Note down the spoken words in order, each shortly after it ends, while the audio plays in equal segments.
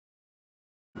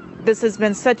this has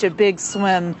been such a big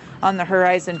swim on the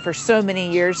horizon for so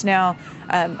many years now.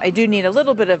 I do need a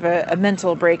little bit of a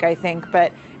mental break, I think,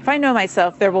 but if I know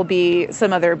myself, there will be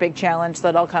some other big challenge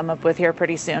that I'll come up with here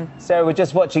pretty soon. So we're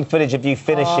just watching footage of you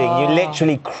finishing. You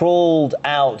literally crawled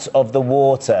out of the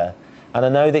water. And I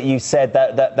know that you said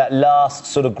that last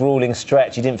sort of grueling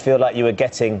stretch, you didn't feel like you were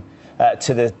getting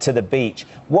to the beach.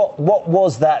 What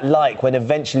was that like when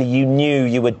eventually you knew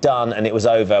you were done and it was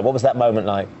over? What was that moment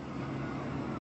like?